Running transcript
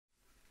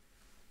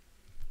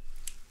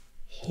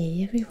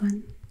Hey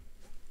everyone!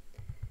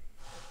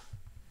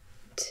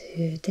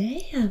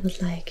 Today I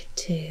would like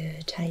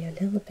to tell you a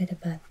little bit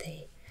about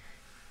the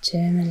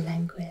German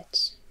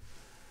language.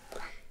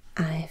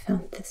 I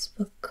found this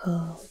book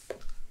called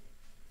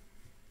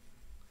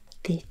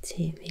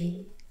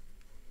dtv-Atlas,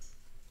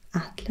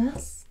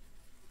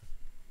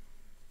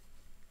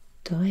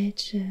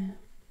 Deutsche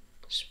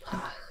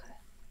Sprache.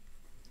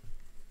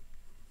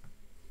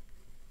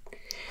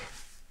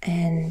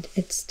 And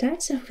it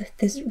starts off with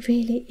this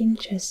really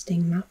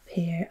interesting map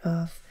here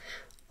of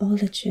all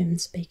the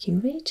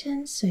German-speaking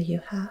regions. So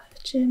you have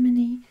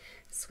Germany,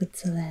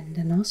 Switzerland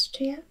and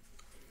Austria.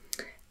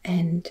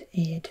 And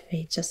it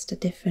features the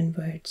different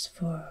words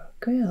for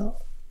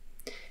girl.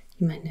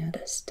 You might know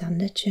the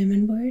standard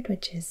German word,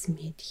 which is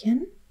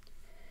Mädchen.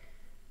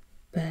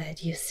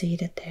 But you see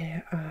that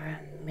there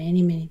are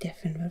many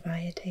different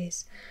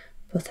varieties,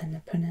 both in the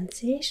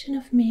pronunciation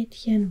of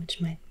Mädchen, which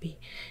might be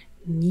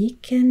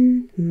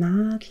Mädchen,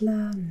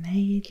 Madla,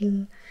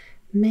 Mädel,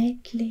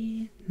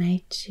 Mädli,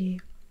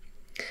 Mädchi.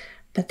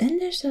 But then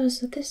there's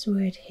also this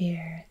word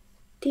here,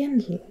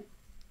 Dirndl,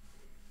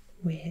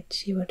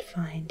 which you would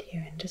find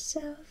here in the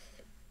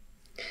south.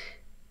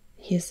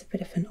 Here's a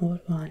bit of an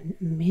old one,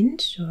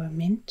 Mensch or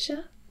Mensch,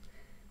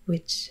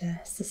 which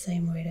is the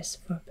same word as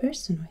for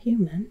person or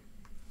human.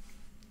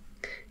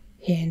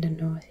 Here in the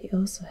north you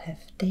also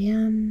have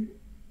Dean,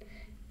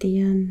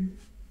 Dien,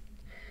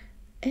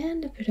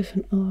 and a bit of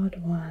an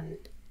odd one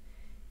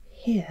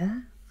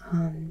here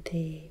on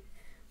the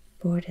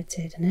border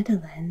to the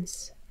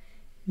Netherlands,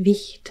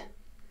 Wicht.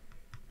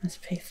 That's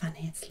pretty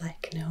funny, it's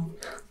like gnome.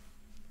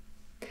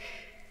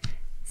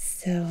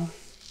 So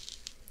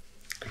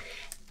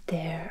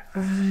there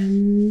are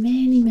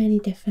many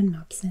different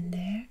maps in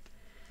there.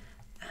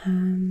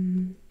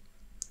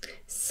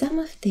 Some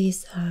of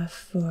these are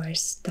for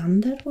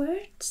standard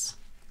words,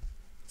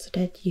 so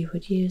that you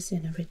would use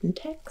in a written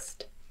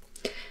text.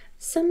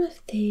 Some of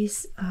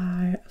these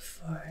are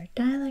for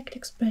dialect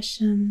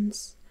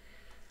expressions.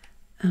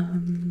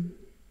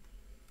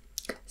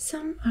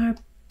 Some are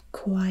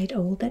quite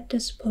old at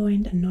this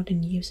point and not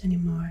in use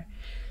anymore.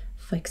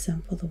 For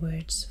example, the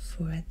words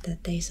for the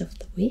days of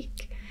the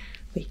week,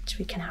 which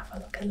we can have a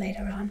look at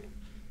later on.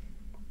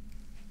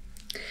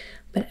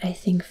 But I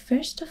think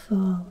first of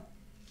all,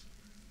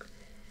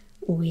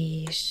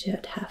 we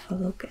should have a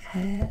look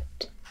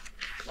at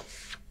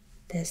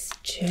this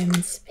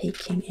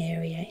German-speaking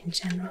area in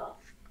general.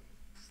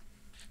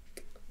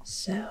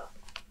 So,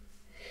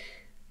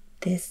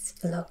 this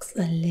looks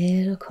a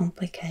little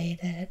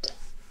complicated.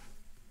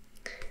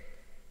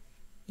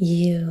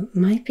 You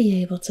might be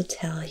able to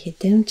tell you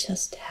don't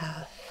just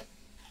have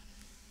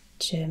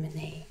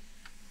Germany,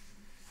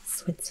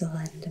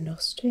 Switzerland and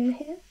Austria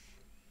here,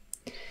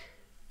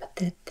 but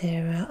that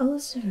there are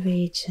also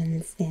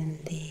regions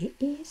in the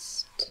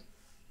east,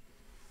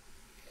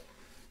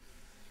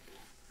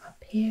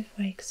 up here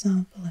for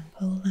example in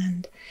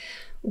Poland,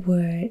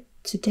 where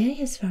today,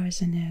 as far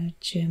as I know,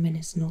 German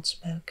is not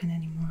spoken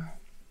anymore.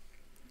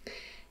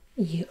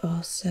 You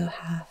also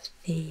have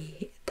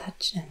the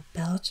Dutch and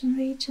Belgian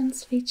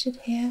regions featured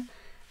here,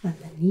 and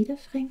the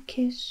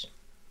Niederfränkisch,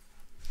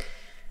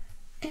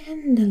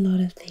 and a lot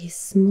of these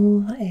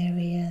smaller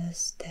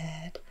areas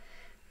that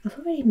I've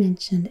already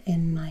mentioned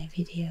in my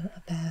video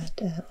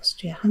about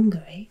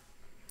Austria-Hungary,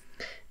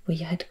 where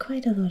you had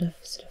quite a lot of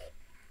sort of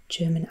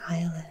German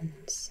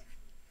islands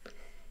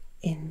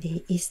in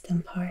the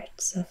eastern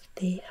parts of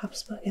the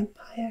Habsburg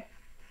Empire,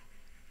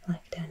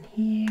 like down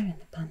here in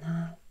the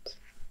Banat.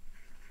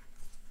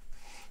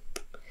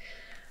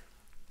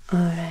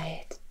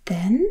 Alright,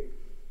 then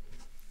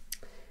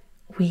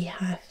we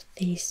have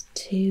these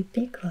two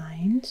big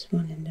lines,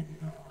 one in the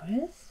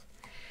north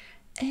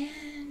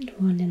and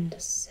one in the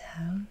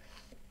south,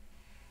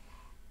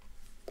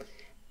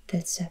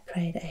 that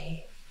separate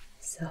a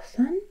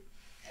southern,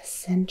 a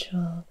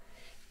central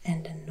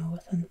and a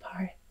northern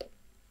part.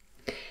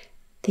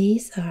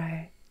 These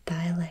are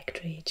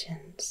dialect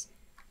regions: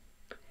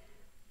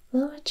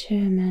 Lower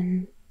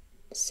German,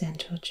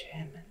 Central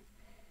German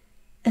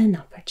and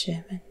Upper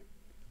German.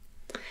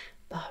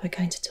 But we're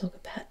going to talk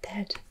about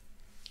that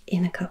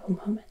in a couple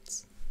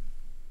moments.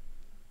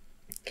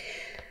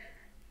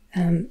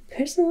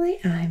 Personally,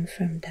 I'm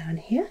from down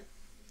here,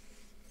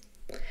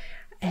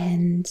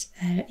 and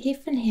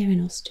even here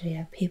in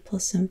Austria, people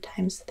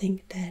sometimes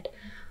think that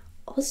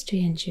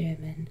Austrian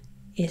German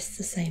is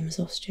the same as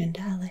Austrian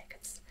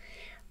dialects,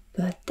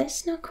 but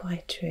that's not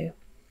quite true.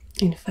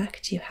 In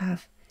fact, you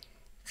have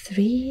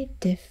 3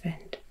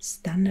 different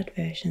standard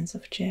versions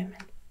of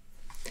German.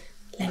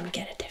 Let me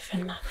get a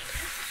different map.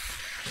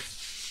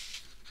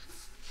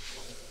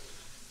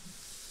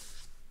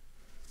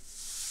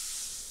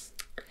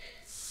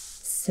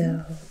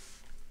 So,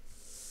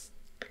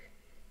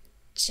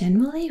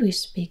 generally we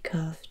speak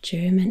of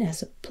German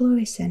as a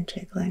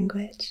pluricentric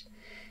language,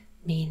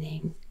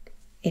 meaning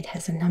it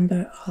has a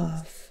number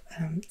of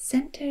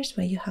centers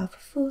where you have a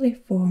fully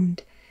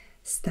formed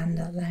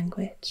standard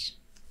language.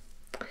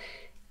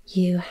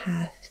 You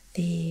have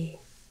the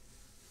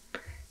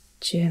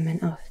German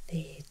of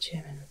the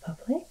German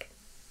Republic,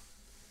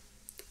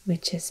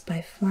 which is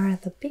by far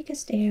the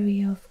biggest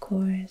area, of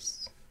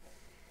course,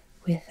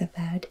 with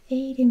about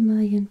 80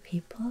 million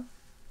people.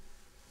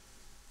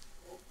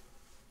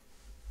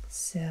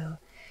 So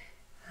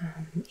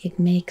it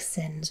makes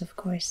sense, of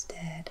course,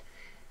 that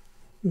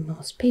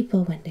most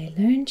people, when they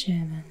learn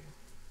German,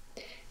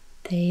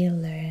 they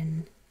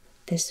learn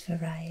this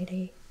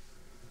variety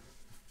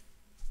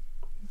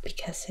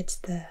because it's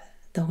the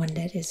one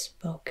that is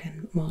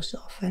spoken most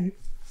often.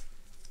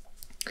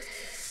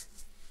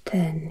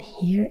 Then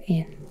here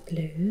in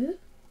blue,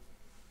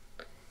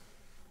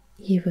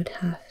 you would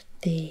have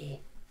the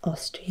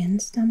Austrian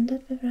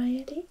standard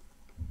variety.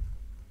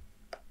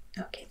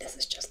 Okay, this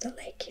is just a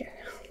lake here.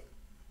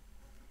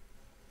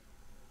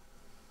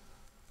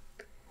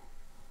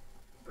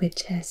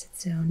 Which has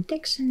its own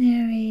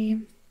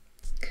dictionary,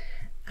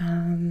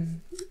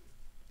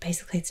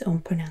 basically its own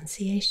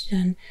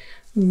pronunciation,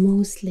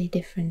 mostly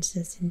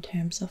differences in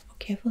terms of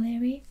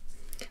vocabulary,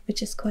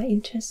 which is quite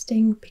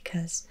interesting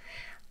because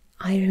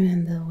I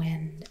remember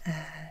when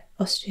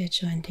Austria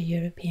joined the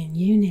European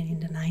Union in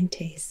the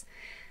 90s,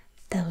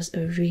 that was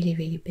a really,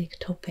 really big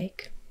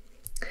topic.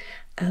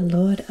 A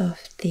lot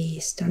of the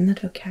standard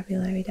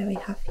vocabulary that we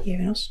have here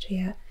in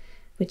Austria,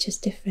 which is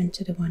different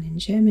to the one in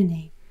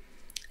Germany,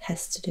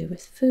 has to do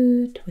with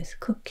food, with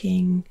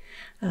cooking,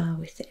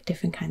 with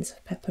different kinds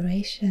of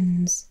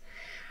preparations.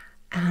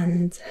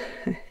 And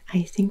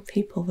I think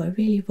people were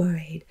really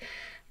worried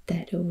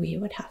that we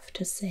would have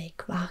to say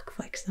Quark,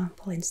 for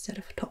example, instead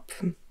of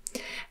Topfen.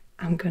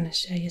 I'm going to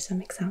show you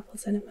some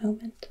examples in a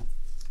moment.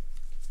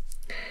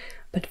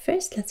 But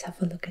first, let's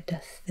have a look at the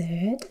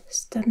third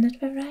standard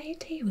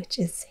variety, which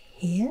is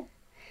here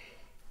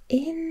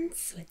in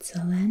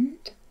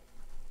Switzerland.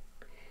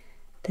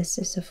 This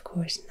is, of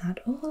course, not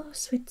all of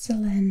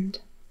Switzerland.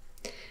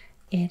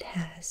 It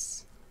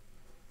has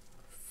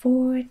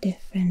 4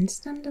 different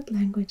standard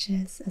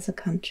languages as a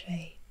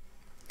country,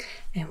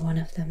 and one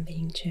of them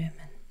being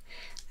German.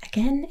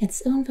 Again,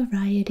 its own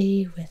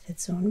variety with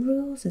its own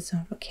rules, its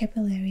own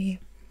vocabulary.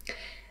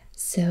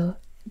 So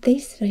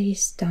these 3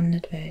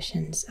 standard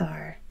versions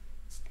are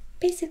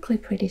basically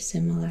pretty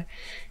similar.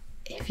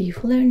 If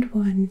you've learned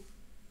one,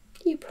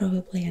 you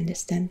probably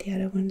understand the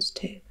other ones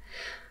too.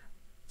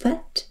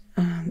 But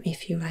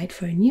if you write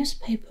for a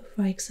newspaper,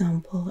 for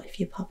example, if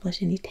you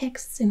publish any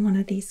texts in one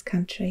of these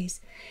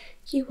countries,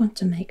 you want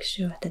to make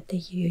sure that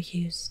you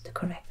use the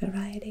correct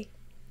variety.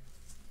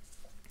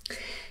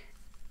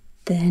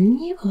 Then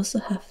you also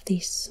have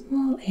these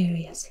small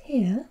areas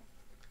here.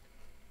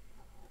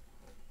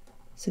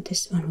 So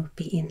this one would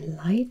be in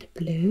light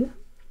blue.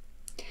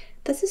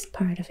 This is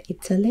part of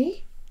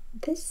Italy.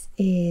 This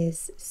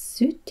is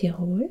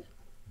Südtirol,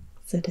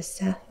 so the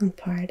southern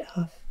part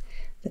of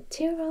the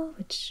Tyrol,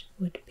 which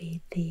would be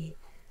the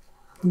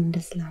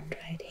Bundesland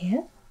right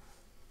here.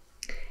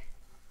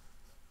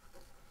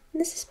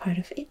 This is part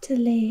of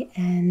Italy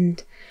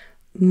and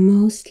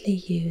mostly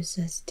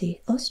uses the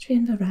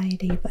Austrian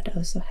variety, but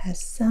also has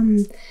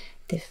some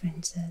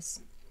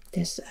differences.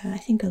 There's, I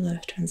think, a lot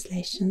of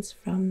translations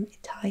from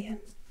Italian.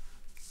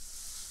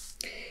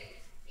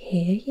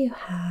 Here you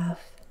have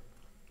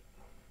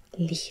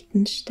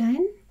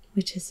Liechtenstein,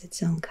 which is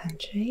its own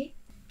country.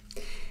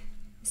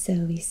 So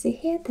we see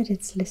here that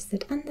it's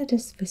listed under the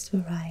Swiss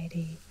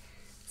variety,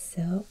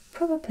 so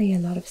probably a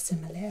lot of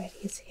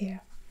similarities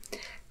here.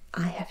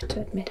 I have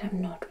to admit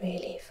I'm not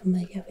really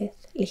familiar with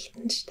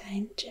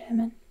Liechtenstein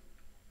German.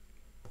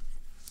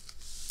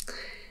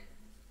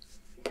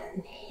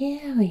 Then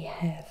here we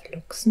have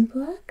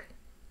Luxembourg,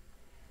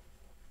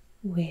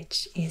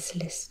 which is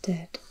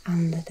listed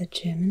under the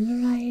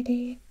German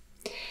variety.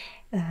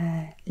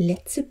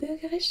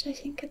 Letzebürgerisch, I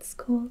think it's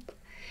called,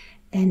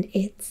 and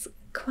it's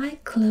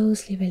quite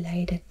closely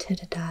related to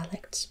the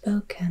dialect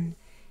spoken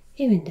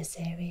here in this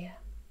area.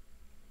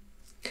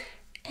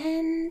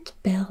 And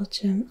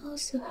Belgium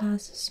also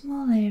has a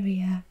small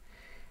area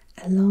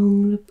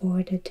along the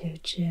border to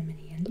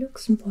Germany and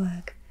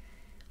Luxembourg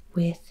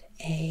with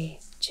a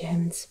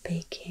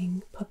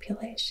German-speaking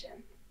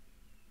population.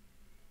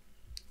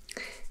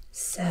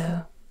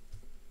 So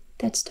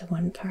that's the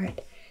one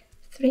part.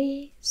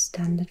 3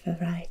 standard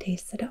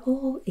varieties that are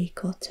all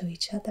equal to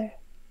each other.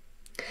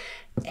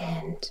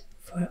 And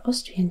for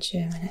Austrian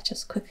German, I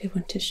just quickly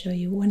want to show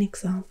you one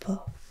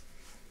example.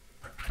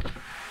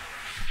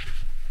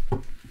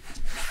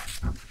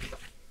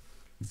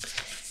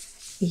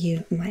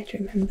 You might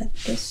remember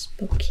this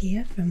book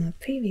here from a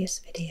previous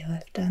video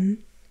I've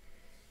done,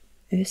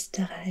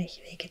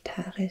 Österreich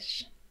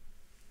Vegetarisch.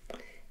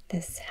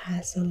 This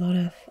has a lot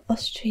of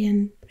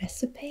Austrian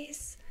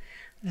recipes,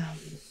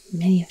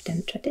 many of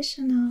them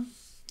traditional,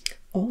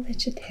 all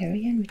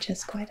vegetarian, which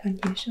is quite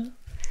unusual.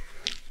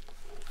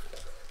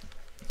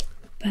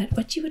 But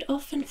what you would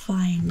often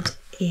find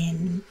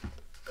in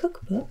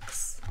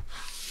cookbooks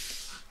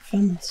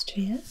from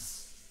Austria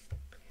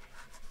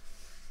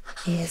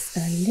is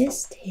a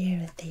list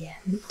here at the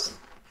end.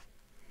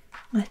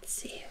 Let's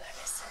see, where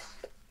is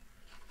it?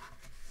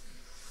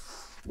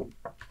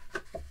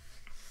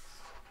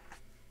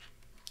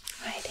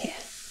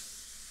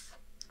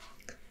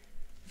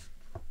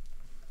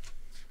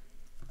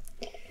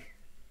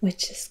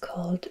 which is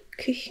called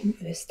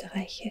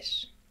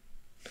Küchenösterreichisch.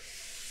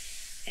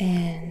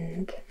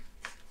 And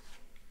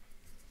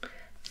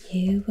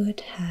you would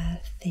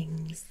have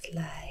things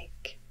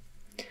like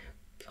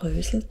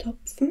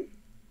Bröseltopfen,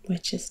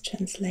 which is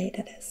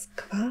translated as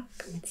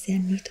Quark mit sehr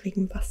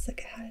niedrigem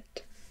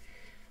Wassergehalt.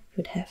 You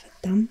would have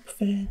a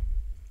Dampfel,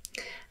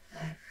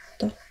 a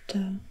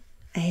Dotter,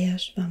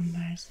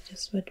 Eierschwammerl, so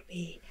this would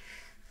be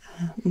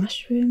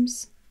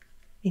mushrooms.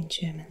 In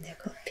German they're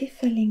called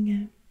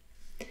Pfifferlinge.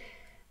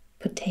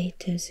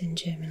 Potatoes in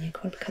German you're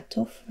called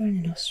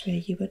Kartoffeln. In Austria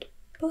you would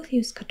both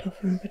use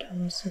Kartoffeln but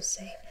also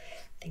say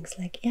things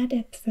like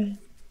Erdäpfel,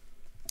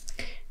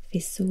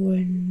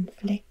 Visolen,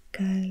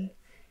 Fleckerl,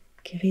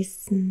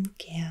 Gerissen,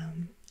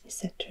 Germ,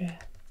 etc.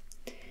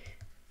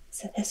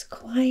 So there's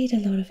quite a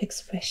lot of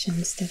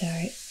expressions that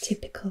are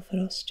typical for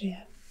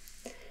Austria.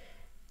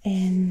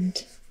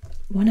 And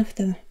one of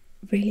the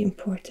really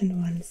important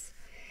ones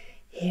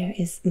here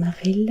is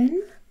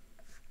Marillen,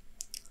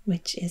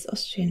 which is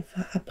Austrian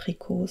for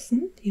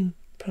Aprikosen. You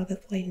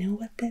probably know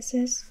what this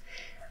is,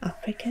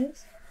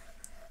 apricots.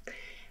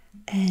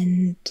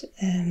 And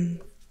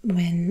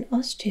when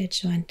Austria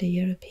joined the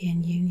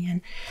European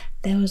Union,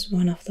 that was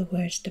one of the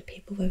words that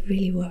people were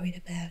really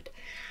worried about.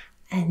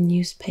 And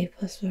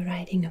newspapers were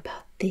writing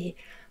about the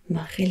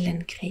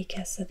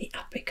Marillenkriege, so the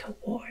apricot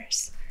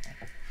wars.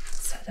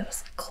 So there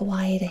was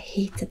quite a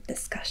heated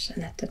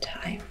discussion at the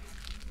time.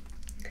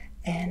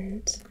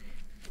 And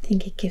I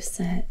think it gives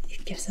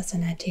us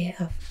an idea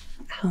of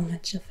how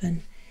much of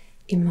an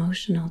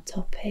emotional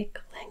topic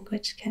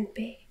language can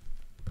be.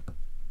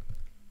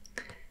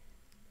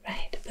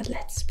 Right, but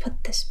let's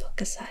put this book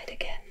aside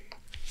again.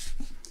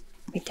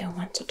 We don't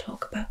want to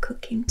talk about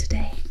cooking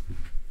today.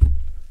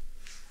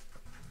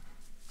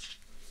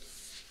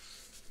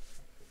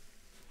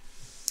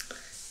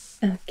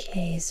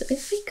 Okay, so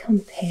if we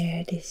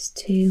compare these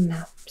two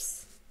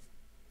maps,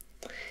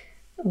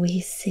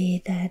 we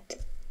see that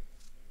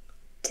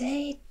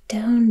they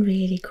don't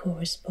really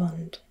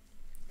correspond.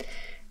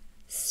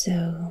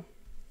 So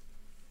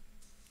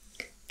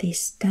these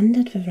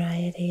standard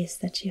varieties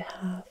that you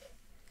have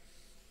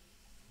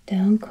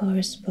don't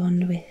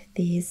correspond with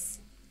these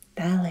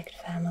dialect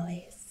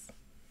families.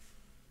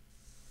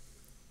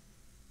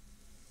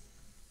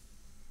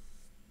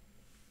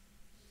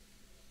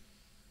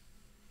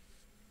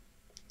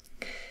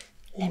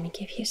 Let me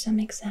give you some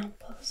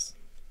examples.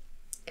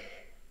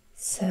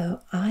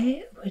 So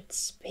I would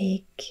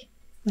speak,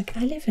 like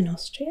I live in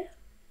Austria,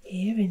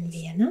 here in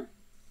Vienna,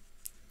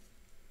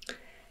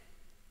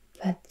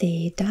 but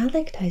the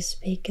dialect I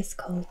speak is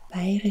called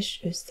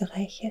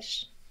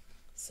Bayerisch-Österreichisch,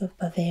 so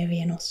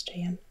Bavarian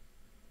Austrian.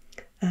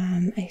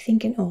 I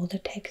think in older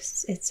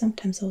texts it's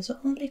sometimes also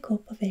only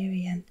called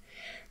Bavarian.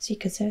 So you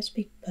could say I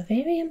speak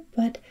Bavarian,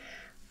 but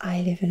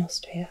I live in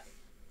Austria.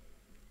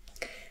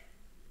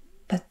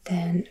 But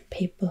then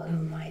people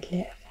who might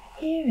live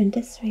here in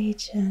this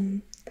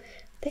region,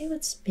 they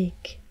would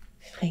speak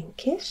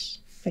Fränkisch,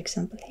 for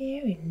example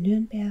here in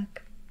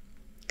Nuremberg.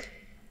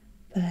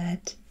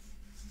 But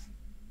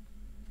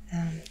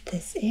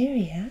this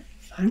area,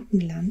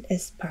 Frankenland,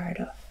 is part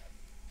of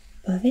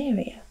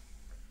Bavaria.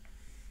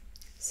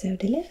 So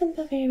they live in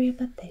Bavaria,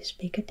 but they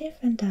speak a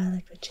different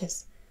dialect, which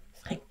is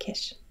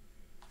Fränkisch.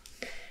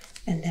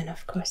 And then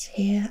of course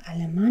here,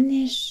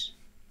 Alemannisch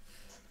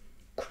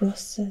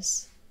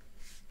crosses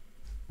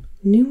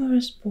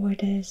numerous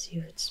borders.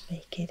 You would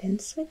speak it in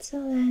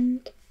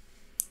Switzerland,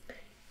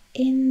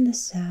 in the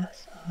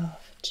south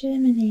of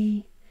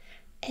Germany,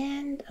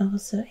 and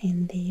also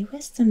in the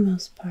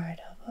westernmost part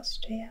of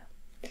Austria.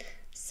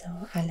 So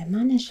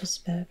Alemannisch is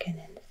spoken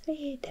in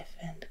 3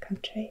 different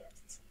countries.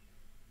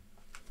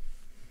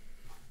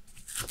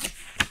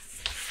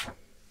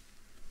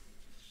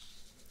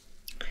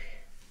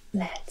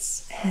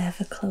 Let's have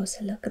a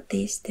closer look at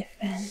these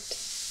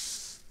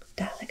different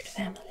dialect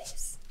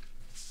families.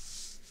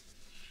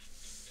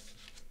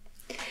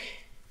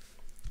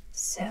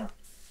 So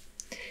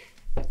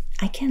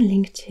I can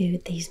link to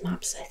these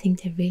maps. I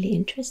think they're really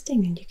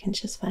interesting and you can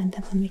just find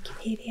them on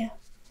Wikipedia.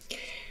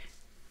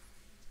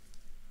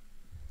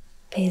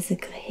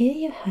 Basically here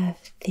you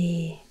have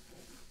the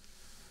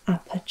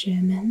Upper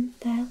German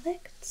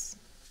dialects,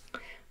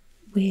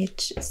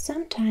 which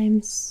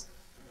sometimes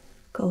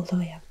go all the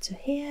way up to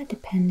here,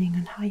 depending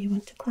on how you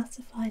want to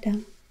classify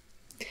them.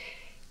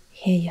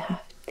 Here you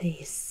have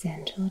the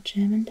Central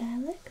German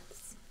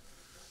dialects.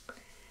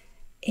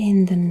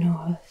 In the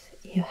north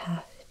you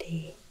have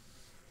the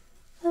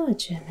Lower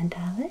German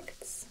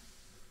dialects.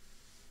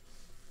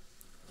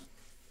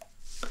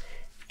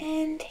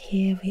 And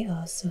here we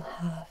also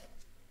have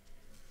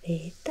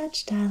the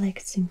Dutch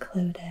dialects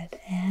included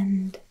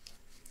and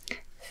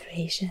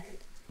Frisian.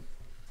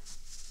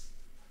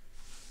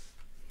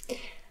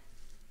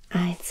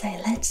 I'd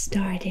say let's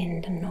start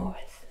in the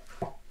north.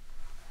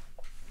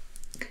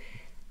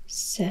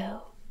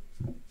 So,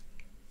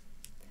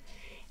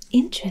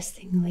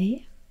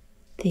 interestingly,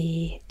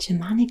 the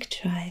Germanic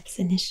tribes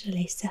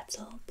initially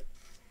settled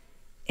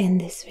in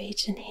this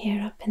region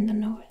here up in the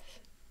north.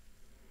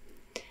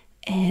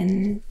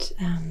 And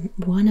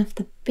one of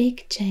the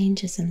big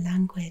changes in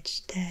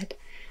language that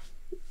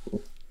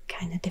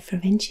kind of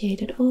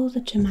differentiated all the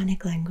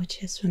Germanic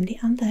languages from the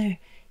other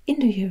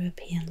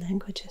Indo-European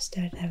languages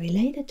that are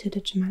related to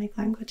the Germanic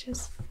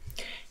languages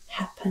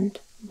happened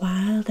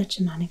while the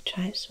Germanic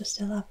tribes were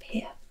still up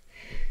here.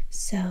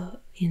 So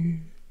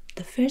in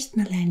the first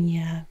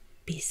millennia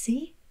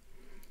BC,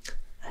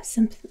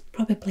 something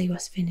probably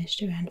was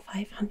finished around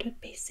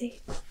 500 BC.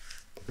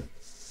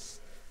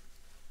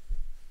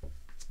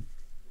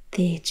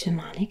 The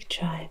Germanic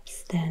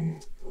tribes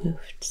then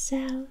moved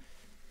south.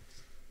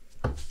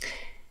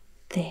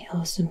 They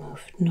also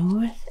moved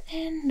north,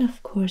 and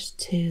of course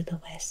to the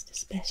west,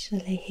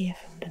 especially here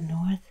from the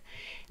north,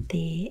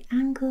 the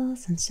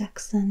Angles and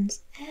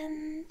Saxons,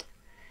 and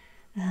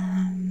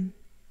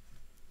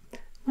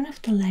one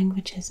of the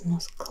languages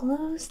most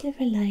closely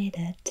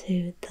related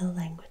to the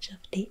language of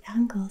the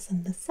Angles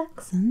and the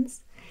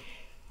Saxons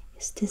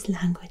is this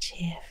language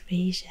here,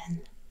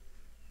 Frisian.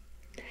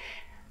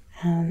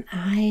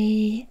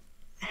 I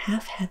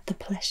have had the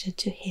pleasure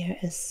to hear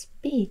a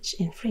speech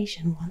in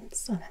Frisian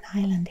once on an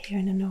island here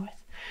in the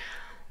north,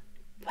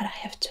 but I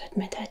have to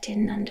admit I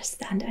didn't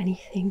understand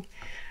anything.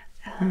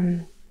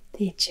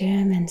 The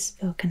German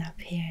spoken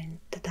up here and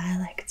the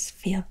dialects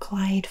feel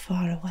quite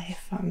far away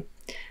from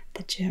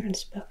the German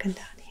spoken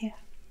down here.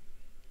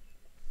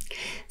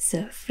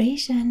 So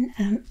Frisian,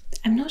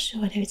 I'm not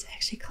sure whether it's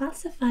actually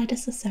classified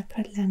as a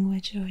separate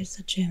language or as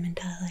a German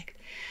dialect.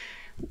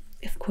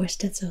 Of course,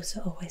 that's also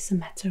always a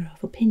matter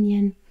of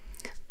opinion,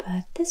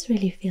 but this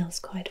really feels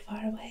quite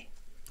far away.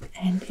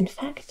 And in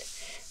fact,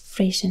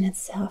 Frisian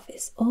itself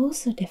is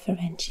also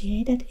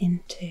differentiated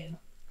into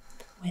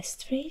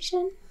West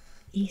Frisian,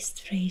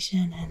 East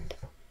Frisian, and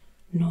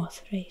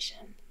North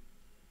Frisian.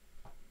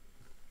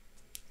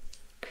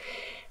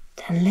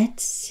 Then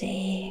let's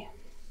see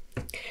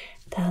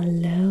the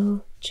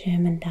Low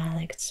German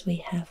dialects. We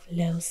have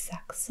Low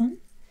Saxon.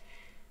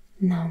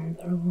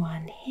 Number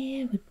 1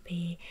 here would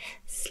be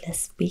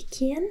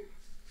Schleswigian.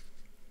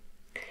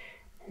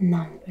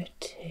 Number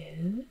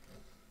 2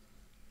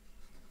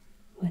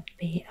 would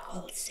be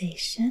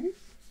Alsatian.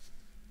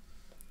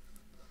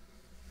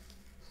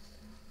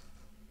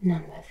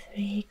 Number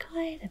 3,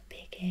 quite a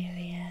big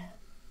area,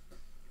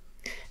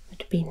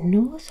 would be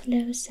North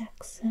Low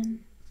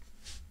Saxon.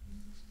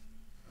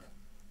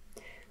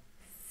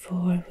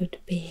 4 would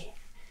be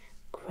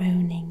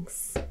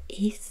Groning's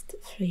East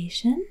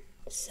Frisian.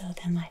 So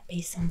there might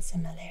be some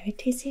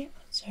similarities here,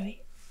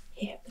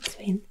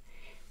 between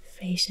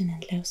Frisian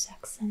and Low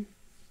Saxon.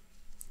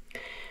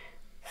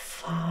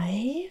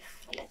 5,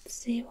 let's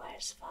see,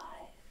 where's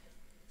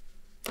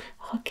 5?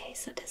 Okay,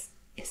 so this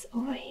is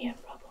over here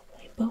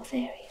probably, both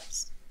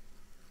areas.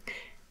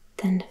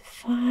 Then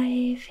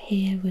 5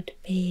 here would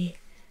be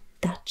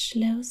Dutch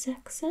Low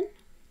Saxon.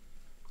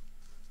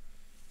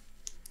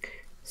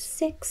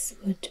 6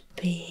 would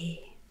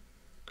be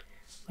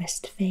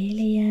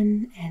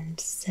Westphalian, and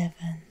 7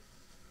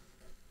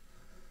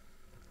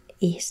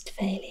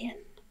 Eastphalian.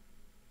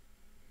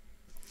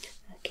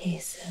 Okay,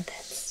 so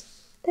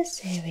that's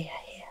this area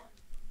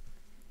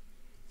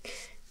here.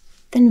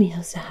 Then we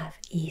also have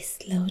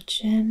East Low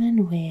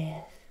German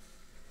with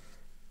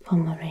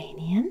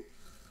Pomeranian.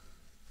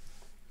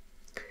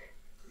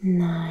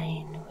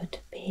 9 would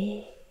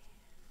be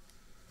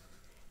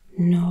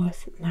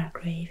North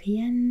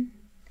Margravian,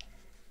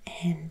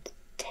 and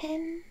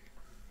 10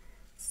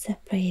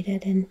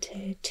 separated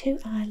into 2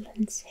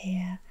 islands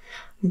here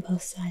on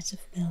both sides of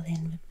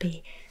Berlin would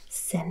be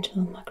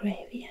Central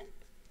Margravian.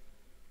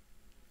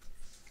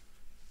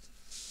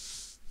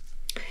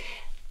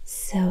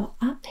 So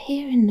up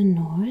here in the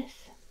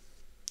north,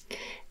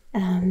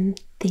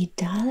 the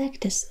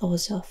dialect is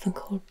also often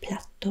called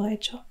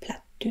Plattdeutsch or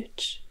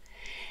Plattdeutsch,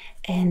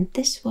 and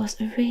this was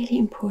a really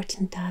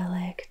important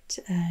dialect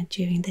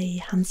during the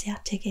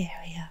Hanseatic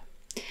era.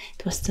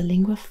 It was the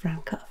lingua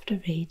franca of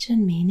the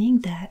region, meaning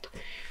that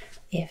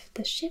if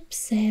the ship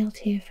sailed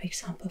here, for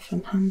example,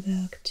 from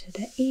Hamburg to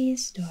the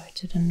east or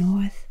to the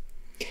north,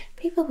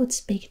 people would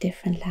speak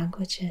different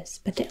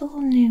languages, but they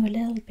all knew a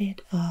little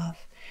bit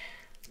of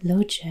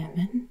Low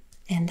German,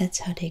 and that's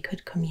how they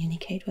could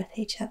communicate with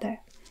each other.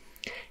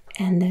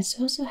 And that's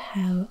also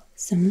how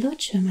some Low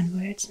German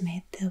words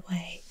made their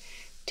way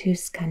to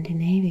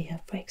Scandinavia.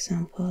 For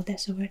example,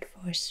 there's a word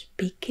for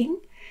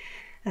speaking,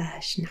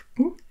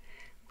 snakken,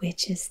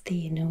 which is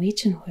the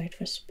Norwegian word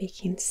for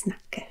speaking,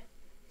 snakke.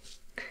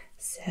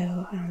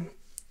 So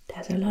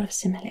there's a lot of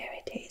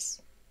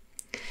similarities.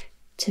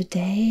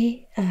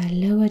 Today,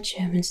 Lower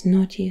German is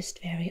not used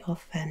very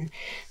often.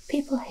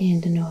 People here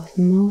in the north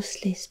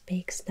mostly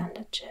speak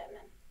Standard German.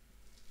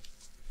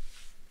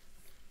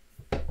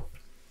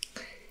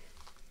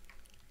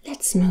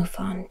 Let's move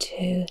on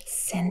to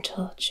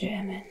Central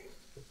German.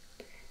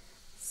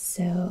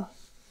 So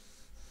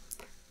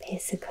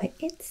basically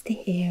it's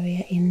the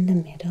area in the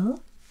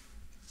middle.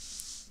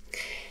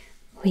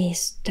 We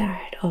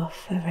start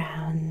off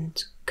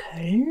around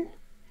Köln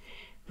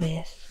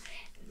with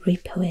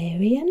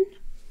Ripuarian,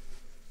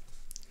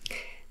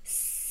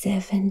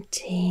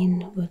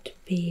 17 would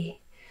be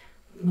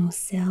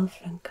Moselle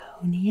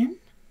Franconian,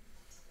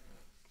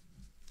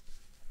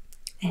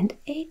 and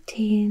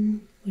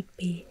 18 would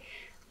be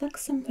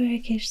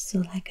Luxembourgish, so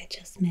like I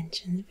just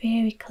mentioned,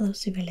 very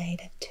closely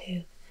related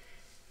to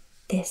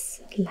this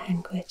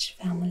language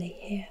family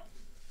here.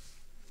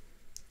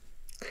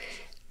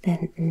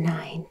 Then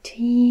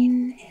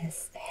 19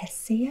 is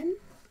Hessian,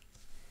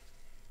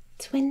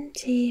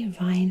 20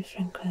 Rhine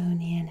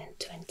Franconian, and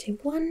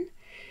 21,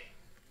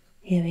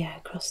 here we are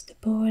across the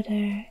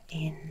border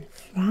in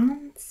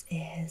France,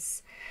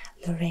 is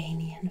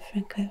Lorrainian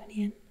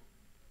Franconian.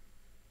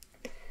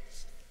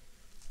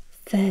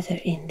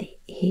 Further in the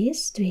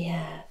east we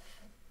have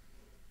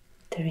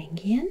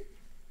Thuringian,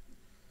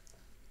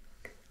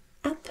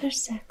 Upper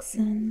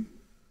Saxon,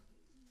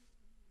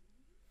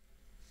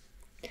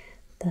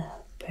 the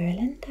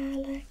Berlin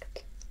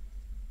dialect,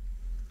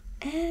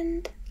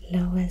 and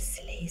Lower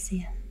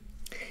Silesian.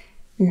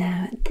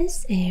 Now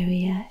this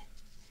area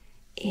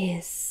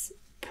is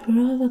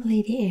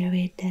probably the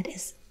area that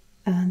is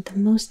the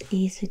most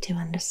easy to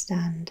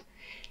understand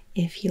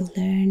if you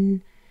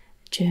learn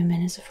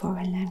German as a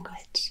foreign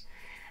language.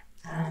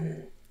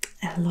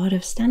 A lot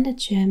of standard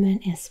German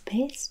is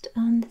based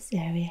on this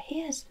area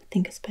here, so I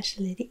think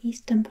especially the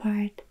eastern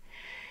part.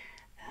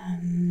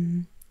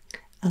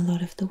 A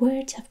lot of the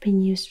words have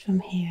been used from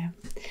here.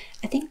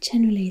 I think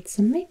generally it's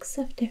a mix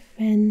of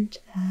different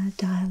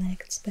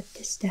dialects, but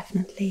this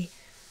definitely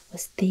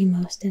was the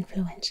most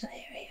influential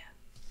area.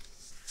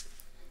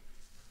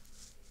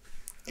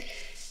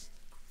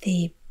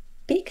 The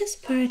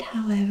biggest part,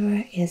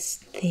 however, is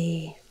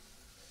the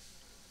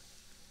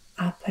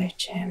Upper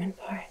German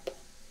part.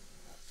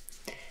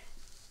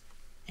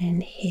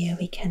 And here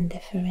we can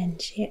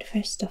differentiate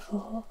first of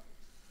all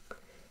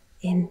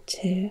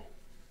into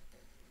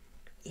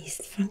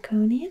East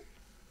Franconian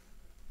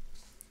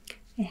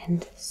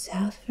and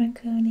South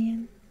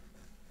Franconian.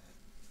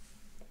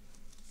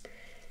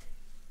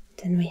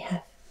 Then we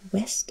have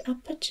West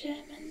Upper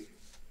German.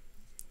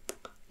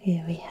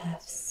 Here we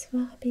have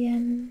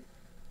Swabian,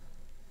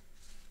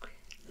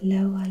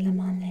 Low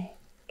Alemannic,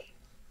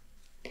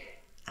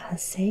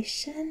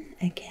 Alsatian,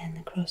 again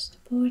across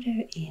the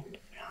border in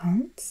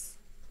France.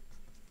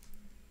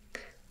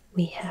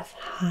 We have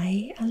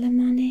High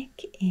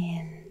Alemannic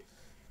in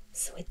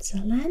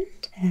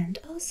Switzerland, and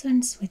also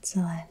in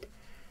Switzerland,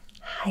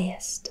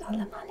 Highest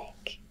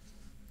Alemannic.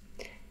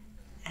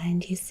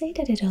 And you see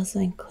that it also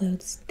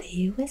includes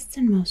the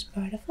westernmost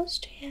part of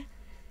Austria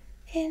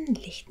and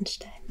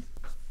Liechtenstein.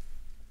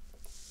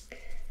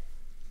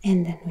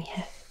 And then we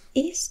have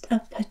East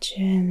Upper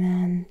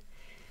German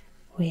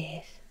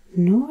with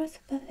North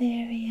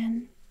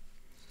Bavarian.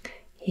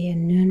 Here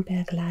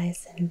Nuremberg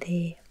lies in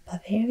the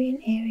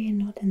Bavarian area,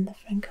 not in the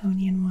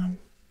Franconian one.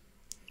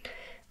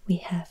 We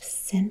have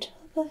Central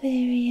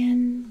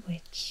Bavarian,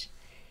 which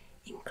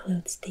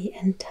includes the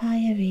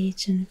entire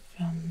region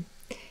from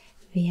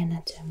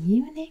Vienna to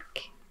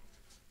Munich.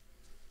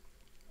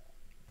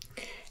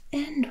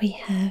 And we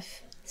have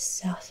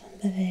Southern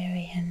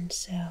Bavarian,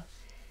 so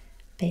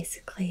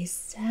basically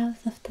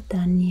south of the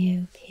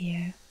Danube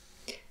here,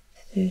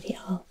 through the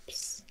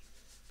Alps,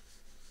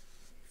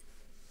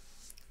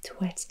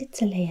 towards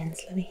Italy and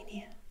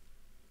Slovenia.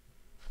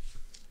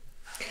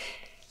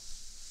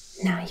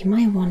 Now you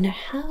might wonder,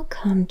 how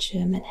come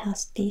German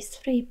has these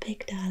three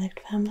big dialect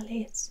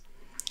families?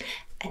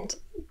 And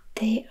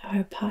they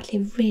are partly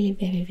really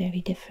very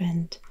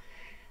different.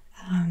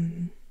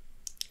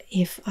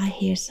 If I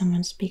hear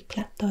someone speak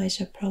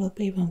Plattdeutsch, I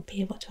probably won't be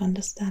able to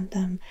understand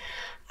them.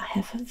 I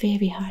have a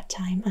very hard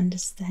time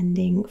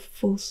understanding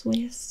full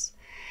Swiss,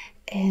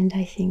 and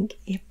I think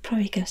it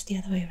probably goes the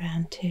other way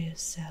around too.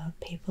 So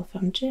people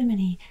from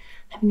Germany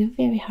having a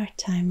very hard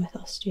time with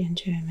Austrian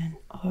German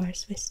or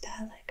Swiss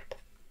dialect.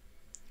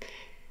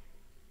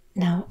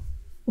 Now,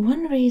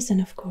 one reason,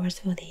 of course,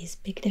 for these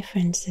big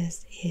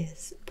differences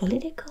is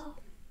political.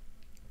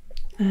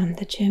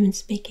 The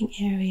German-speaking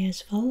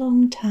areas for a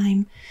long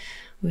time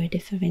were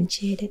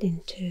differentiated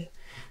into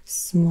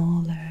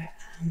smaller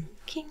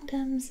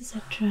kingdoms,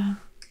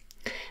 etc.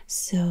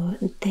 So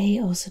they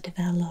also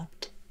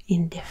developed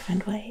in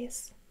different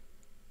ways.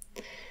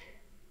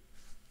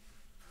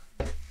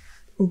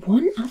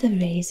 One other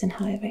reason,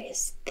 however,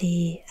 is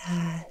the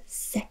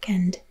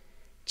second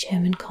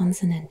German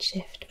consonant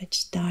shift, which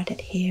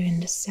started here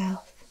in the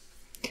south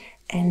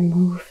and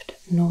moved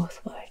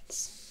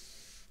northwards.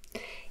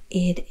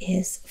 It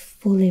is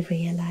fully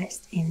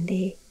realized in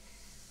the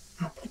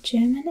Upper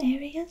German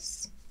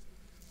areas,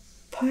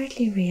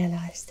 partly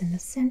realized in the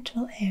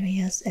central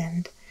areas,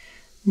 and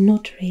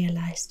not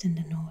realized in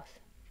the north.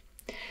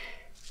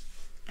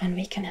 And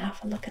we can have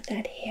a look at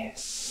that here.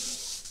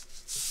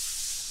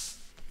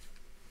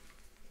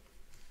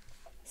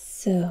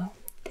 So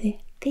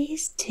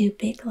these two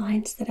big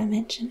lines that I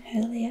mentioned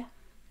earlier,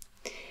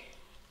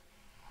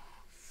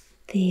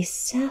 the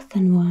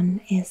southern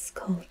one is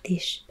called the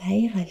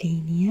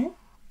Speyer-Linie,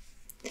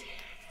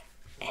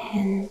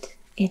 and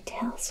it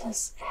tells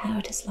us how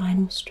this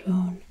line was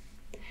drawn.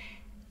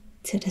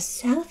 To the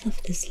south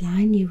of this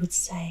line, you would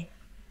say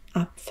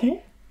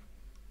Apfel,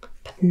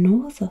 but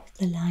north of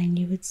the line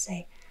you would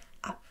say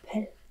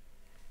Apfel.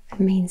 It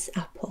means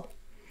apple.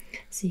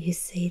 So you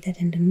see that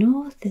in the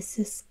north this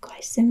is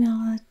quite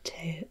similar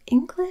to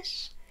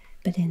English,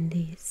 but in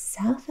the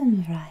southern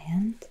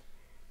variant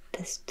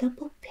this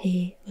double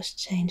P was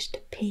changed to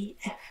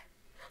PF,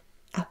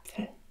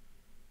 Apfel.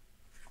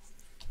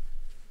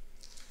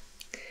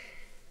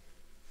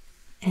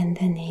 And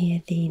then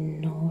here the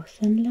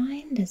northern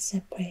line that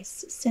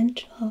separates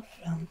Central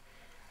from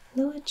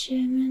Lower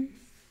German.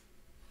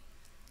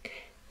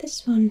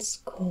 This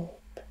one's called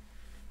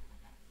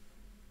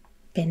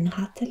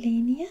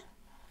Benratherlinie.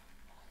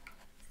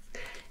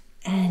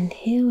 And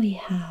here we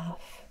have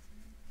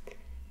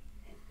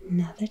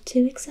another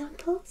two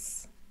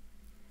examples.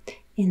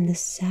 In the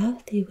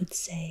south you would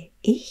say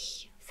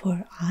ich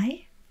for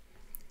I.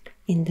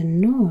 In the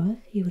north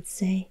you would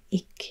say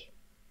ich.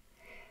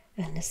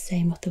 And the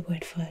same with the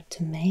word for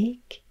to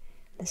make.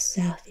 In the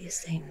south you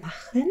say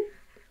machen.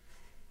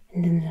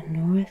 And in the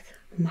north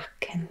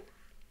machen.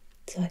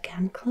 So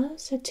again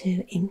closer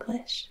to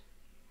English.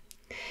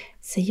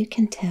 So you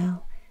can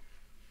tell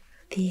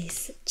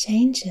these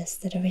changes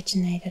that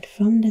originated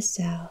from the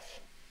south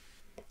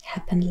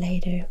happened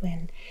later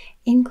when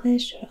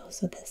English, or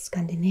also the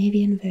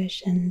Scandinavian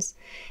versions,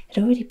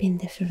 had already been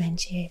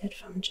differentiated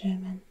from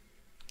German.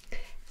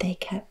 They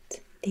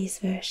kept these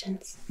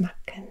versions,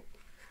 machen,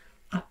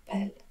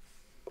 Appel,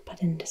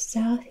 but in the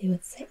south you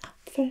would say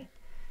Apfel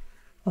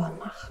or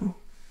machen.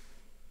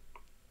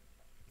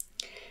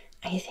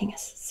 I think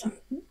it's some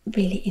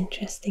really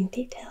interesting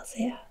details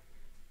here.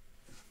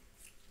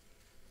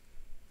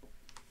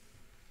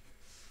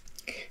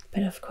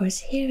 But of course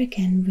here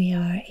again we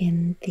are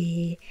in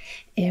the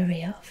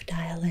area of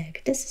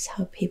dialect. This is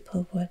how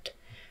people would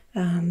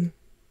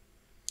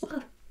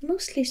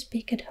mostly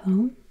speak at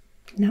home,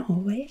 not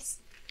always.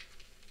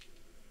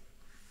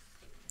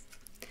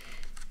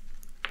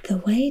 The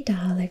way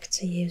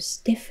dialects are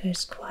used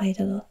differs quite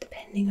a lot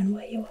depending on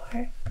where you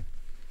are.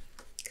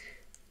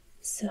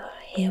 So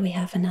here we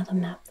have another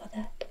map for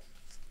that.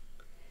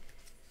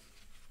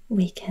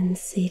 We can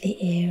see the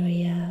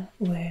area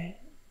where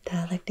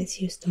dialect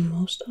is used the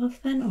most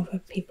often, or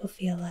where people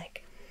feel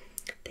like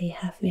they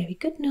have very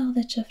good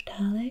knowledge of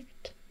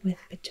dialect, with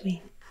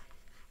between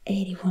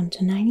 81 to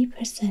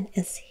 90%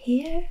 is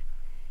here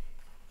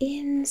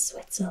in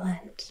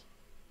Switzerland.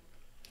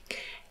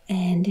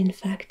 And in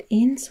fact,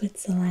 in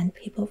Switzerland,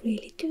 people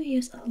really do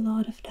use a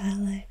lot of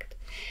dialect.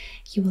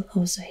 You will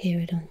also hear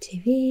it on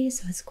TV,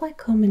 so it's quite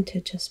common to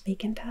just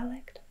speak in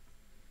dialect.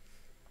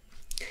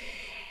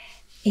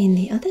 In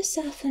the other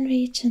southern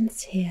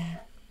regions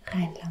here,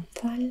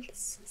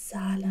 Rheinland-Pfalz,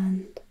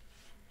 Saarland,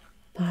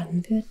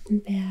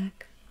 Baden-Württemberg,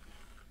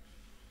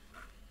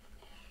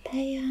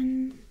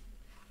 Bayern,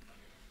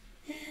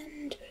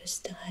 and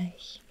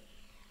Österreich,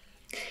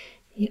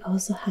 you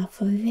also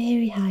have a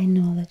very high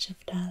knowledge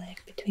of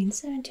dialect, between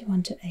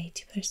 71 to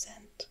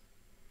 80%.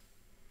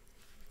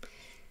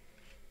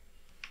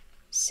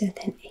 So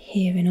then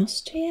here in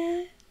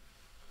Austria,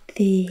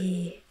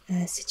 the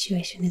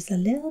situation is a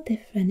little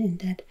different in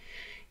that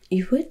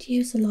you would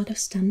use a lot of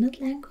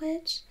standard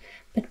language,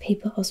 but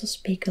people also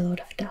speak a lot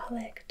of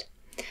dialect.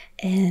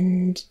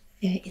 And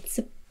it's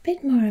a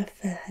bit more of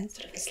a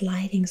sort of a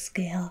sliding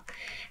scale,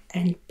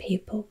 and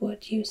people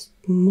would use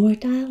more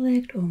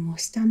dialect or more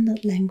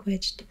standard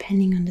language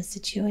depending on the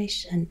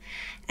situation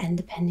and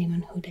depending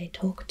on who they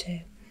talk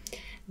to.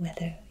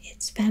 Whether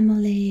it's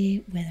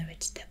family, whether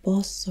it's their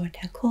boss or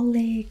their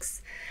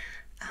colleagues,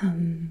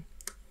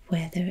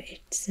 whether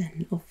it's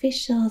an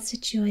official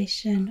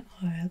situation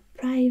or a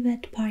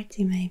private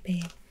party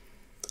maybe.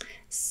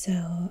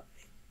 So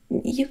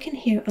you can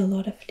hear a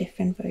lot of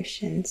different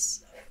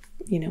versions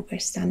of, where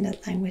standard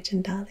language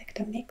and dialect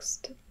are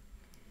mixed.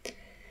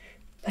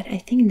 But I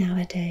think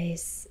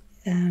nowadays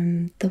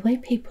the way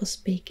people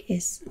speak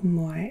is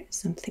more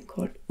something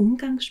called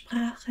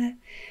Umgangssprache.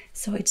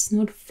 So it's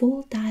not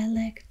full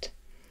dialect,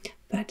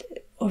 but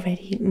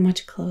already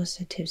much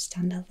closer to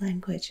standard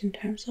language in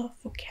terms of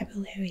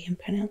vocabulary and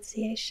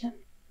pronunciation.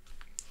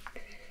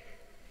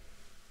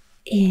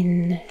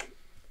 In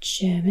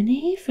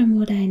Germany, from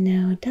what I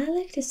know,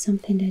 dialect is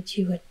something that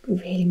you would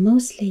really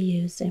mostly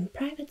use in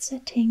private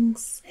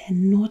settings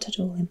and not at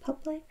all in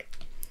public.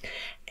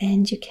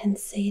 And you can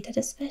see that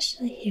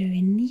especially here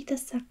in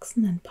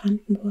Niedersachsen and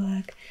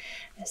Brandenburg,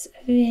 there's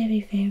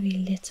very, very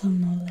little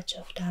knowledge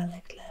of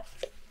dialect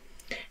left.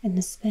 And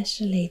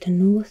especially the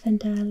northern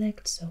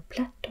dialects, so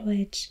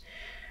Plattdeutsch,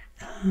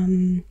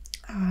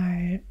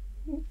 are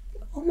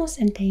almost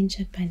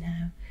endangered by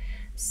now.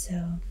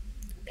 So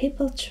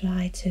people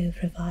try to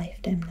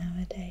revive them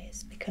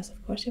nowadays because,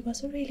 of course, it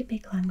was a really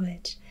big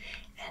language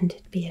and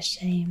it'd be a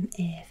shame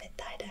if it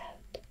died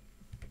out.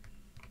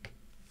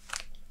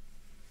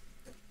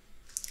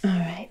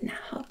 Alright, now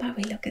how about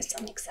we look at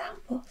some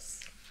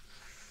examples?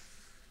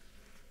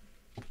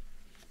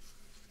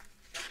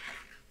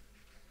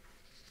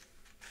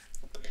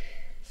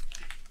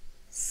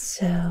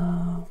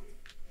 So,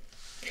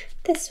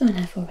 this one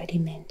I've already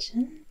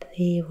mentioned,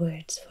 the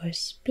words for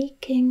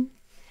speaking.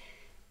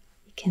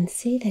 You can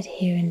see that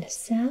here in the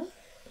south,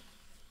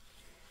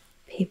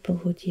 people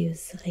would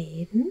use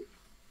reden.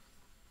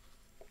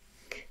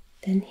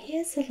 Then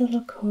here's a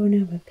little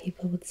corner where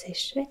people would say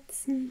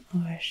schwätzen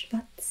or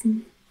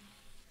schwatzen.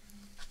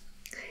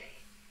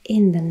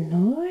 In the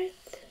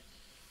north,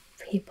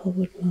 people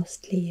would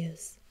mostly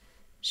use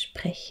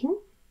sprechen,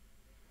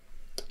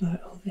 or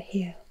over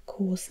here,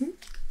 kosen.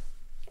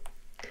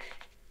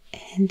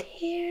 And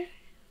here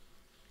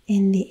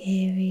in the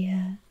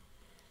area,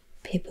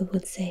 people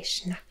would say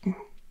schnacken,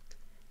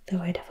 the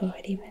word I've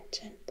already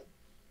mentioned.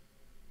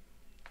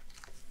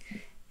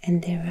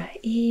 And there are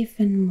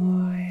even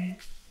more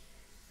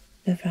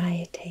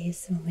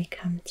varieties when we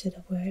come to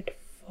the word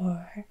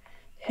for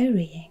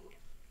hurrying.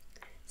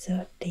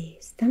 So the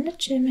standard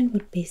German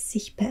would be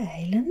sich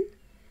beeilen,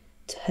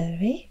 to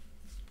hurry,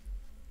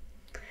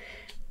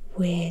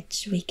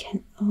 which we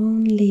can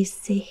only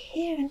see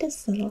here in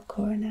this little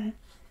corner.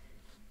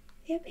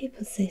 Here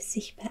people say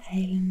sich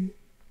beeilen.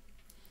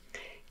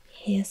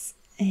 Here's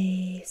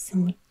a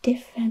somewhat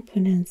different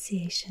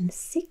pronunciation,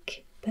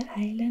 sich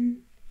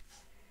beeilen.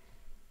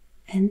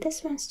 And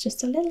this one's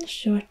just a little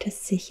shorter,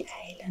 sich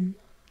eilen.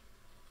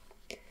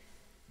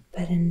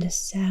 But in the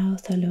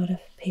south, a lot of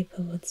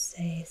people would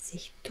say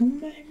sich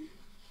tummeln.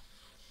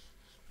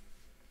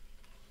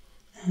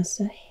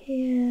 Also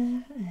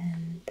here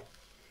and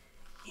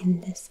in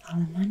this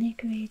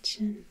Alemannic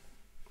region.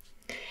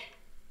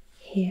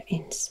 Here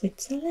in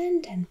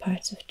Switzerland and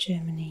parts of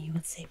Germany, you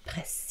would say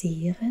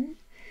pressieren,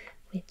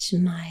 which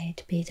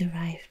might be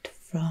derived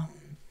from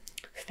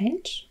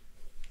French,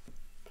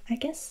 I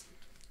guess.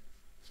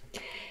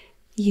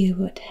 You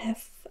would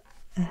have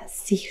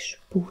sich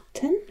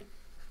sputen.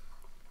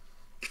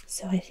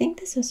 So I think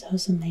this has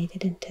also made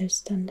it into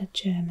standard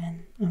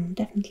German. I'm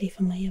definitely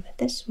familiar with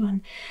this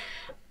one,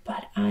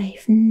 but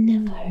I've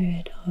never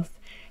heard of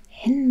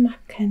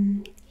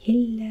hinmacken,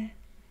 hille,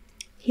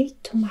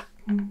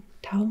 hiltomacken,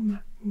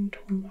 taumacken,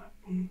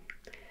 tomacken,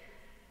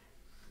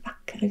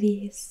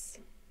 akkervis,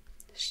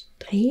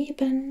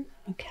 streben.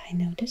 Okay, I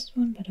know this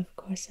one, but of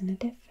course in a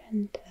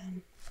different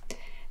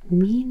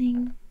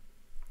meaning.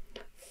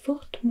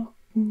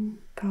 Furtmocken,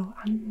 gau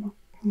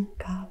anmocken,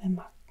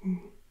 gavemacken.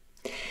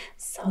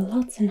 So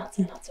lots and lots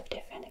and lots of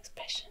different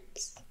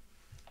expressions.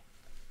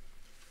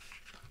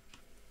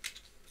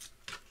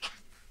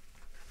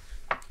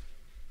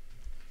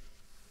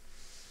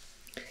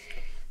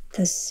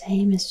 The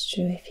same is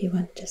true if you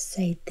want to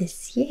say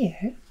this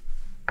year.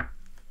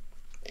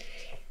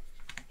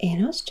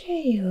 In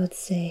Austria you would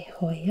say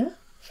heuer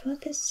for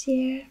this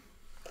year.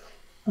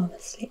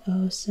 Obviously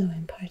also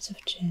in parts of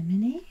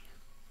Germany.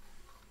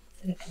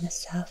 Sort of in the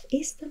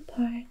southeastern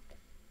part.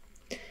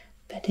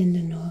 But in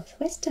the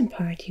northwestern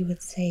part you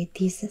would say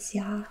dieses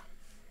Jahr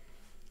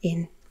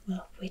in,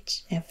 well,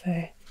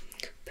 whichever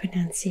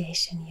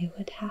pronunciation you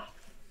would have.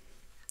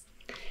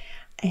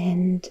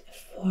 And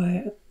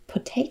for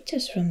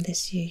potatoes from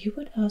this year you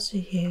would also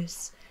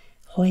use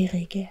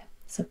heurige,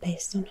 so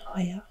based on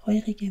heuer.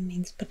 Heurige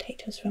means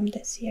potatoes from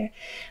this year,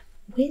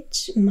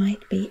 which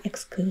might be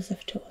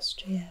exclusive to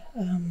Austria.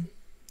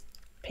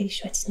 Pretty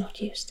sure it's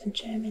not used in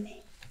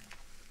Germany.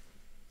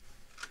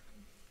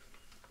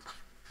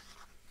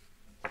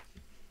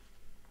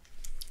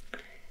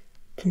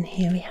 And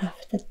here we have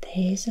the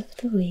days of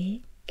the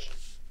week.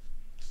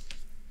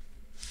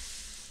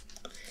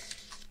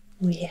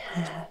 We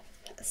have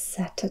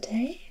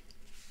Saturday,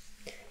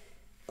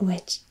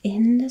 which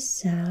in the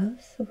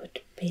south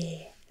would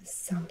be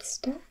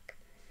Samstag,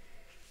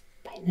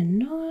 but in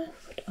the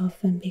north would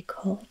often be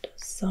called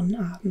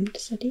Sonnabend,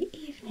 so the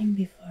evening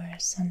before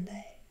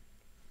Sunday.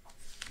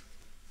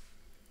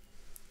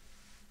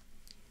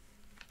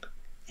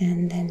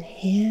 And then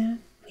here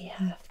we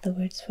have the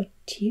words for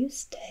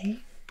Tuesday.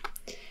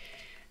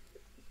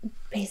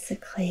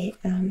 Basically,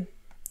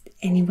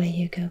 anywhere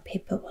you go,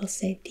 people will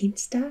say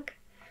Dienstag,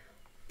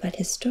 but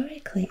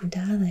historically in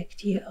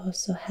dialect you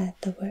also had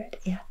the word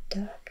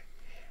Erdtag.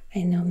 I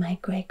know my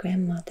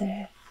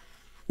great-grandmother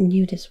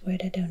knew this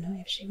word, I don't know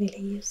if she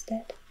really used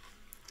it.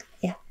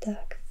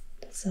 Erdtag.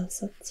 There's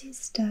also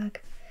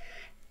Dienstag.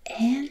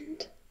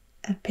 And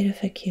a bit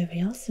of a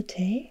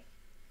curiosity,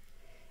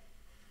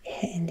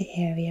 here in the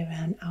area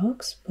around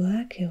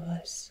Augsburg it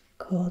was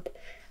called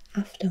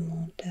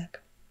Aftermontag.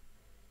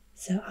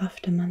 So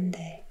after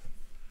Monday.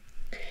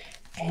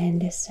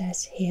 And it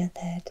says here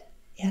that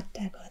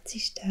Erdtag or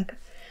Dienstag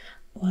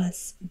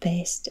was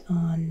based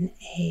on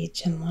a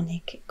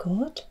Germanic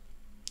god,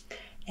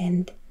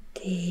 and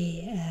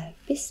the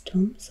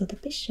Bistum, so the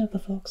Bishop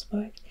of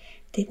Augsburg,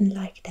 didn't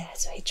like that,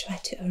 so he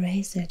tried to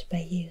erase it by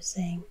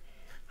using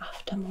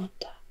after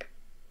Montag.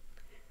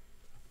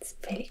 It's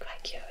really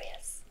quite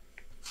curious.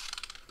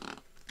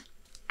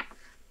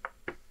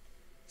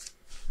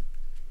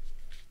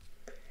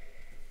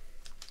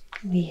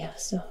 We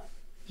also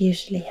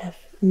usually have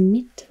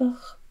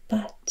Mittwoch,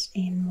 but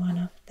in one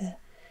of the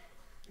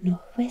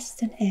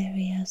northwestern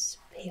areas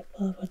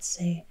people would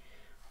say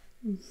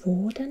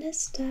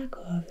Wodanestag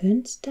or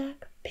Wönstag,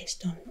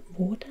 based on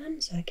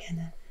Wodan, so again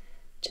a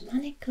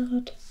Germanic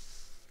god.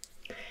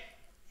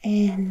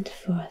 And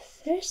for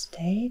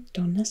Thursday,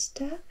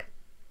 Donnerstag,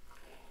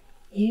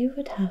 you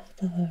would have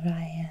the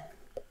variant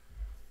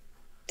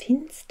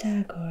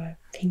Pfingsttag or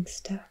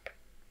Pfingsttag.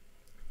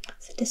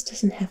 So this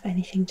doesn't have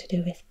anything to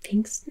do with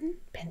Pfingsten,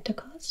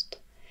 Pentecost,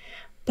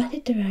 but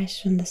it derives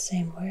from the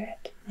same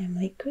word,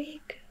 namely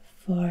Greek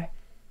for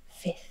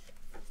fifth.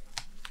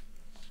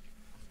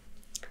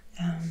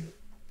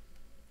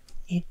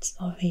 It's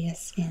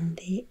obvious in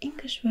the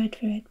English word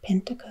for it,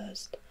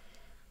 Pentecost,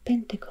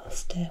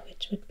 Pentecoste,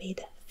 which would be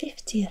the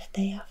 50th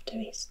day after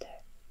Easter.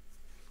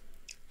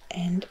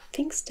 And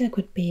Pfingsttag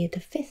would be the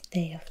 5th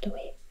day of the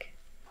week.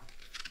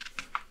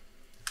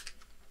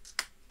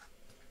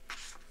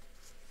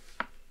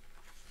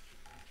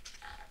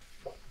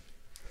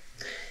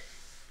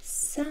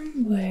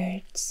 Some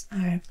words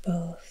are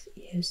both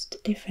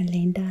used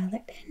differently in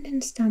dialect and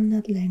in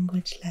standard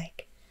language,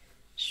 like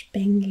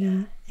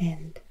Spengler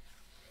and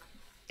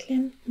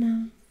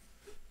Klempner.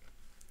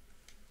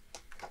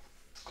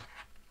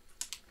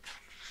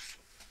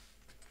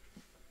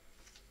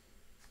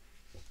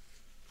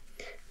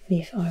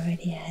 We've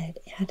already had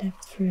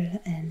Erdäpfel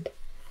and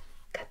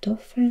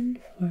Kartoffeln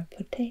for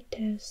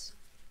potatoes.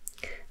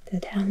 There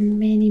are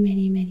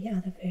many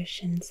other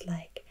versions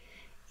like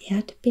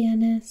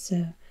Erdbeerne,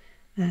 so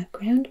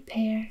ground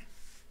pear,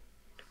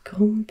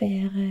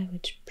 Grumbeere,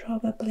 which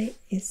probably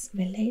is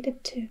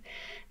related to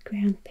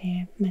ground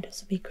pear, might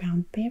also be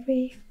ground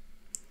berry,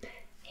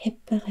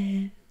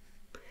 Heppere,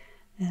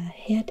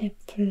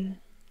 Herdäpfel,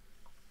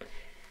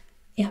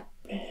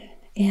 Erpel,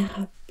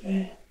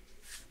 Erapel.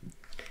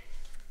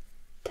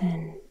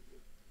 Then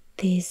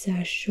these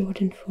are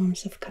shortened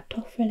forms of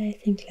Kartoffel, I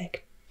think,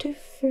 like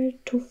Tüffel,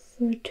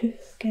 Tuffel,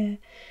 Tüfke,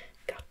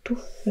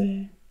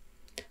 Kartoffel,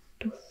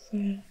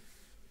 Tuffel.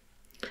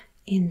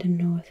 In the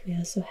north we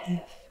also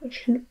have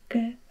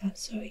Schlucke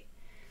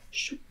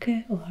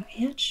or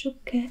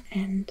Erdschucke,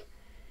 and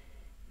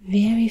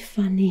very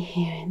funny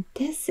here in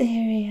this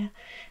area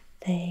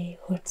they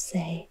would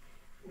say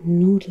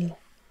Nudel.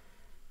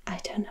 I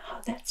don't know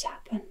how that's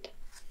happened,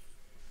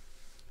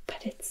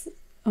 but it's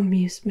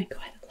amused me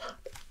quite a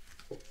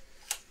lot.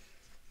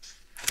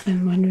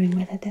 I'm wondering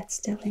whether that's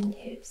still in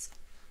use.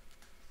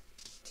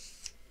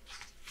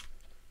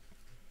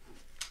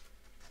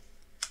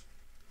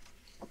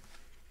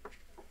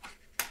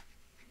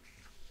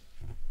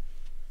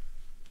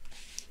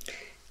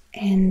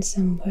 And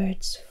some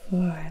words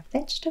for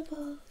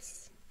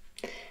vegetables.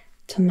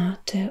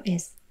 Tomato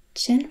is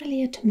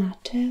generally a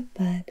tomato,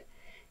 but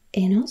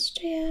in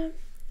Austria,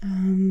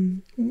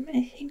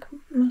 I think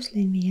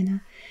mostly in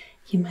Vienna,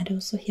 you might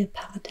also hear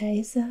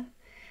Paradeiser.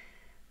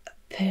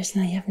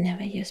 Personally, I've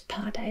never used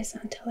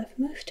Paradeiser until I've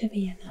moved to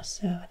Vienna,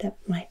 so that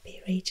might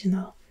be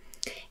regional.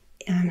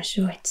 I'm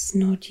sure it's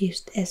not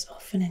used as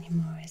often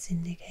anymore as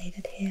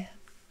indicated here.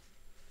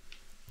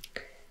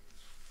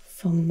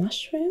 For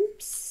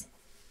mushrooms,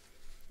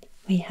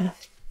 we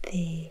have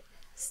the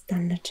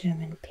standard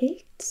German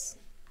Pilz,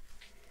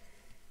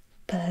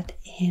 but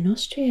in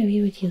Austria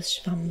we would use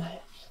Schwammerl.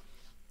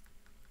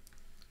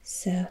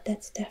 So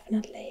that's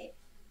definitely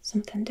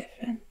something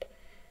different.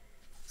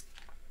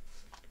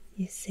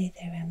 You see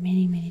there are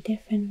many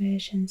different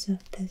versions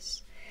of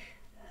this.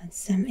 In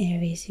some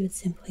areas you would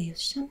simply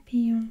use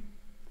champignon.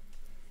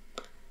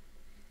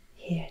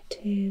 Here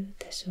too,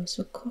 there's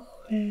also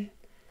Kochel,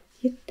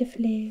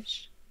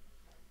 Juttefleisch,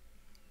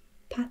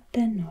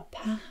 Patten or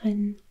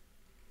Paren,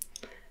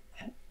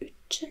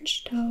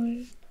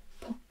 Ütschenstaul,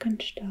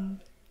 Pockenstaul,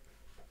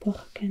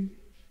 Borken,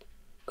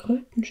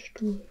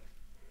 Krötenstuhl,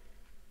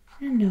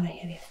 and over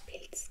here we have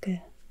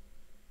Pilzke,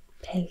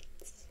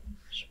 Pelz,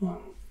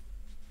 Schwung.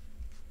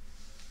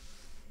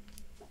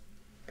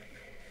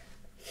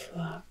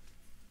 For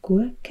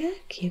Gurke,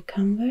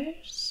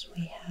 cucumbers,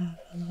 we have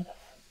a lot of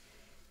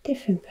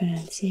different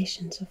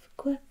pronunciations of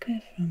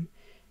Gurke, from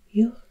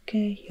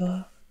Jurke,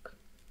 York,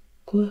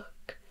 Gurk,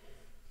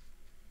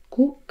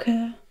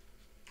 Gurke,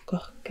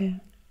 Gorke.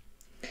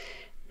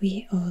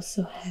 We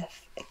also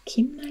have a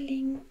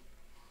Kimmerling,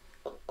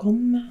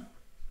 Gugomma,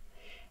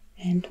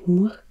 and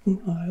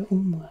Murken or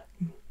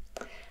Umurken.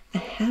 I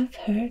have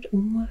heard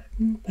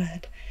Umurken,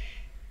 but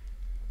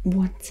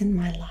once in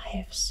my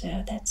life,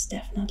 so that's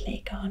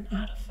definitely gone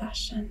out of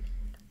fashion,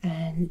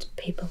 and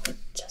people would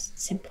just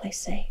simply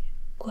say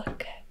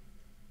Gurke.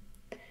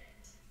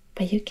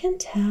 But you can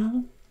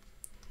tell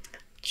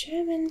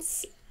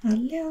German's a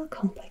little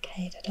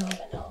complicated all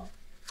in all.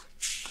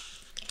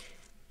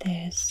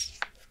 There's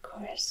of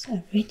course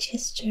a rich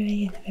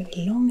history and a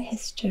very long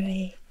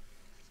history,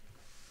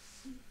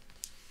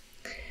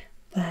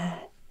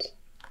 but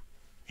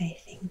I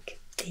think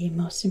the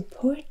most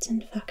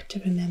important fact to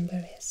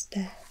remember is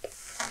that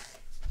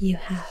you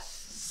have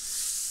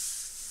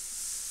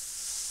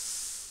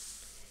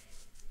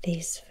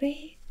these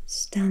three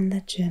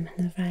standard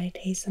German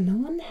varieties on the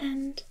one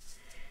hand,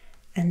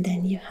 and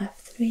then you have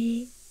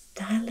three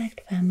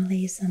dialect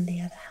families on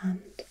the other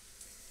hand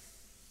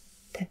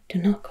that do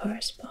not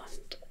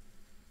correspond.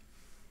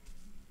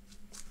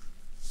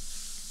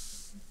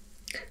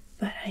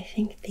 But I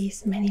think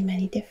these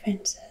many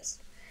differences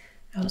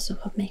also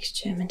what makes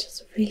German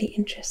just a really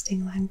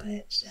interesting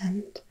language.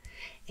 And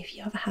if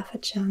you ever have a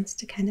chance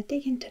to kind of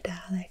dig into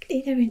dialect,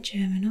 either in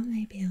German or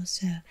maybe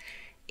also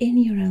in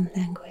your own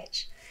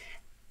language,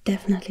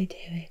 definitely do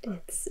it.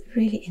 It's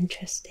really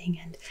interesting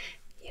and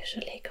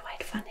usually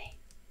quite funny.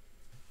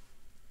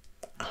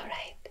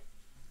 Alright,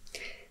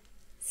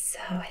 so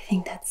I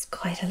think that's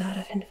quite a lot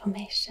of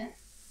information.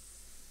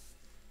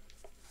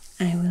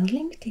 I will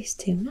link these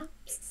two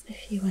maps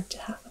if you want to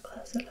have a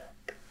closer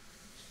look.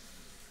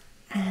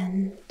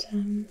 And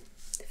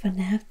for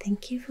now,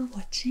 thank you for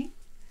watching,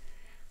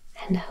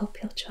 and I hope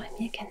you'll join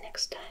me again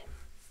next time.